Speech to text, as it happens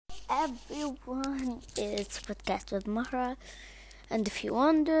everyone, it's Podcast with Mahra, and if you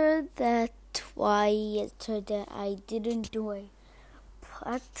wonder that why yesterday I didn't do a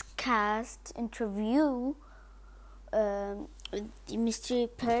podcast interview with the mystery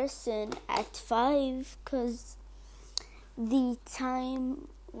person at 5 because the time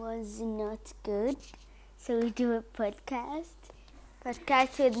was not good, so we do a podcast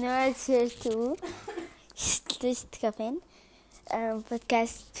with Nora's here too. Just come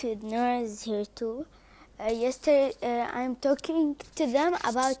podcast with Nora is here too. Yesterday, I'm talking to them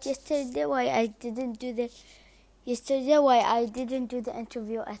about why I didn't do the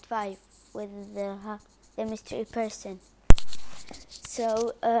interview at 5 with the mystery person.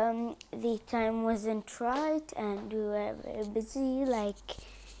 So the time wasn't right, and we were very busy.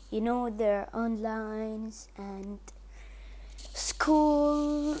 There are online and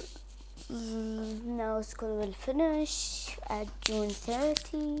school. Now school will finish at June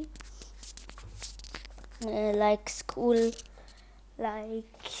 30. We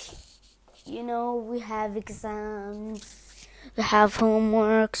have exams, we have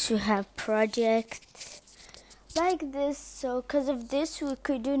homeworks, we have projects like this. So because of this, we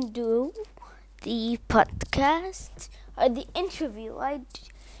couldn't do the podcast or the interview. Why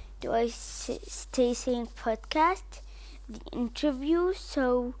do I stay saying podcast? The interview.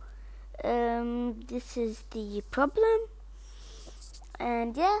 So this is the problem.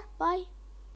 And yeah, bye.